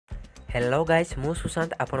Hello guys मु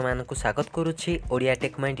सुशांत आपण मानकु स्वागत करुछि Odia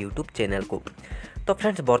take mind YouTube channel को। तो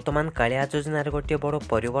फ्रेंड्स वर्तमान कालिया योजना गोटे बड़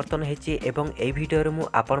परिवर्तन होती एवं ए भिडियो मु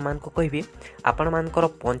आपण मानकु कहबी आपण मानकर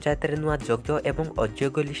पंचायत रे नुआ योग्य एवं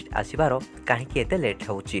अयोग्य लिस्ट आसीबार काहेकि एते लेट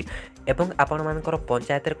होउछि एवं आपण मानकर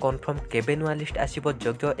पंचायत रे कन्फर्म केबे नुआ लिस्ट आसीबो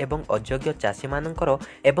योग्य एवं अयोग्य चासी मानकर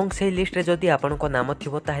एवं से लिस्ट रे जदि आपनको नाम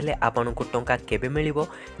थिबो ताहेले आपनको टंका केबे मिलिबो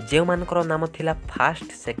जे मानकर नाम थिला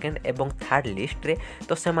फर्स्ट सेकंड एवं थर्ड लिस्ट रे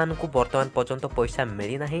तो से मानकु वर्तमान पर्यंत पैसा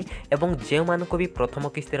मिली नाही एवं जे मानको भी प्रथम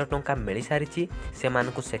किस्तिर टंका मिली सारिछि से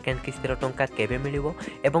मानकु सेकंड किस्तिर टंका केबे मिलिबो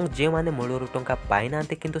एवं जे माने मूलरु टंका पाइ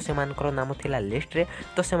नांते किंतु से मानकर नाम थिला लिस्ट रे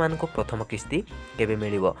तो से मानकु प्रथम किस्ती केबे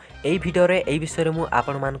मिलिबो एई वीडियो रे एई विषय रे मु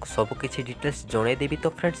आपण मानकु सब किछि डिटेल्स जणे देबी। तो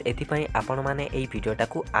फ्रेंड्स एथि पई आपण माने एई वीडियोटा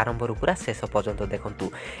को आरंभ रु पूरा शेष पर्यंत देखंतु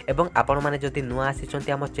एवं आपण माने जदि नुआ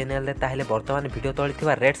आसीचंती हम चैनल रे ताहेले वर्तमान वीडियो तळे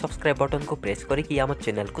थिबा रेड सब्सक्राइब बटन को प्रेस करिकि हम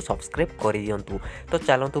चैनल को सब्सक्राइब करि दियंतु। तो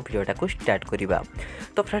चलंतु वीडियोटा को स्टार्ट करिबा।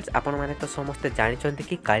 तो फ्रेंड्स आपण माने तो समस्त जानिचंती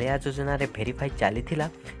कि कालिया योजना रे वेरीफाई चलीथिला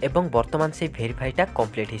एवं वर्तमान से वेरीफाईटा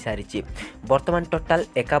कंप्लीट हो सारी। वर्तमान टोटाल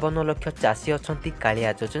 51 लाख चाषी अछंती कालिया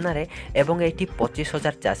योजना रे एवं एठी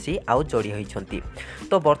 25,000 चाषी आउ जोड़ी होइछंती।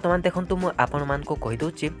 तो वर्तमान देखंतु मु आपण मान को कहि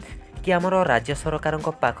दोछि कि आमर राज्य सरकार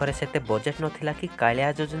पाखरे सेते बजेट नथिला कि कालिया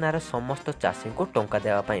योजनार समस्त चाषी को टंका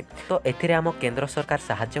देवा पाई। तो एथिरे आम केंद्र सरकार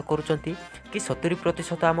साहाय्य करुचंती कि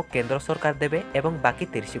 70% आम केंद्र सरकार देबे एवं बाकी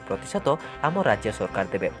 30% आम राज्य सरकार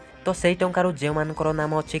देबे। तो सही टंकार जो मानकर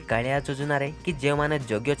नाम अच्छी कालिया योजना रे कि जो माने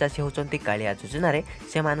योग्य चाषी होचंती कालिया योजना रे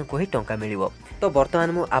से मानकु ही टंका मिलिबो। तो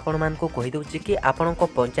वर्तमान मु आपण मान को कहि दोछि कि आपनको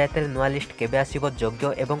पंचायत रे नुआ लिस्ट केबे आसीबो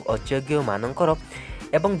योग्य एवं अयोग्य मानकर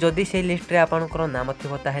एवं जदि से लिस्ट रे आपनकर नाम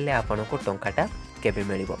थिबो ताहेले आपनको टंकाटा केबे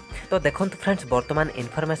मिलिबो। तो देखंतु फ्रेंड्स वर्तमान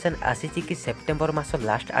इनफॉरमेशन आसीची कि सेप्टेम्बर मास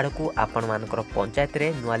लास्ट आडकू आपण मानकर पंचायत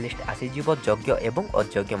रे नुआ लिस्ट आसी जिवो योग्य एवं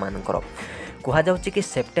अयोग्य मानकर कहा जाउची कि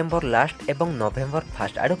सेप्टेम्बर लास्ट एवं नवेम्बर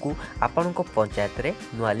फर्स्ट आडकू आपनको पंचायत रे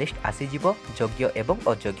नुआ लिस्ट आसी जिवो योग्य एवं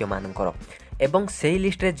अयोग्य मानकर एवं से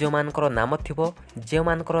लिस्ट रे जो मानकर नाम थिबो जे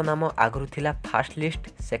मानकर नाम आगरु थिला फर्स्ट लिस्ट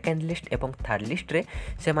सेकंड लिस्ट एवं थर्ड लिस्ट रे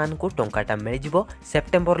से मानकु टंकाटा मिल जिवो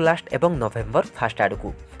सेप्टेम्बर लास्ट एवं नवेम्बर फर्स्ट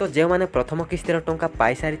आडकू। तो जे माने प्रथम किस्तिर टंका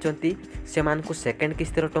पाइ सारिचंती से मानकु सेकंड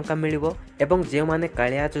किस्तिर टंका मिलिबो एवं जे माने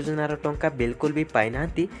कालिया योजनार टंका बिल्कुल भी पाइ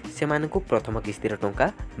नांती से मानकु प्रथम किस्तिर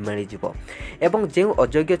टंका मिल जिवो एवं जे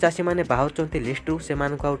अयोग्य चाषी माने बाहुचंती लिस्ट रु से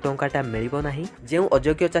मानकु आ टंकाटा मिलिबो नाही। जे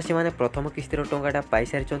अयोग्य चाषी माने प्रथम किस्तिर टंकाटा पाइ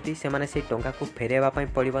सारिचंती से माने से टंका को फेरेबा पई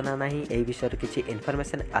पड़िबो ना नाही एई विषय रे किछि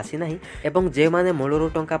इनफॉरमेशन आसी नाही एवं जे माने मूलरु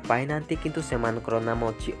टंका पाइ नांती किंतु से मानकर नाम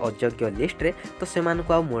अछि अयोग्य लिस्ट रे तो से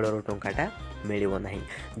मानकु आ मूलरु टंकाटा मिलिबो नाही।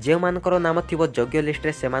 जे मानकर नाम थिबो योग्य लिस्ट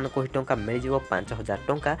रे से मानको ही टंका मिल जिवो 5,000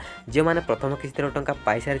 टंका। जे माने प्रथम किस्तिर टंका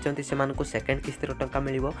पाइ सारिचंती से मानको सेकंड किस्तिर टंका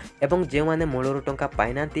मिलिबो एवं जे माने मूलरु टंका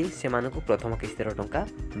पाइ नांती से मानको प्रथम किस्तिर टंका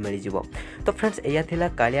मिल जिवो। तो फ्रेंड्स एया थिला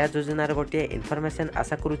कालिया योजनार गोटे इनफॉरमेशन।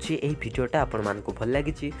 आशा करूछि एही भिडियोटा आपण मानको भल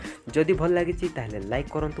लागिछि। जदि भल लागिछि ताहले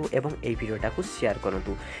लाइक करंतु एवं एही भिडियोटा को शेयर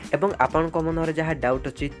करंतु एवं आपनक मन रे जहा डाउट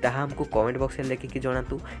अछि ताहा हमकु कमेंट बॉक्स रे लिखि कि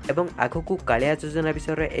जणातु एवं आगकु कालिया योजना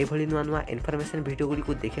विषय रे एभली नुआ नुआ इनफॉरमेशन वीडियो गुडी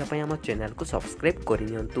को देखिया पय हम चैनल को सब्सक्राइब करि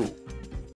नियंतु।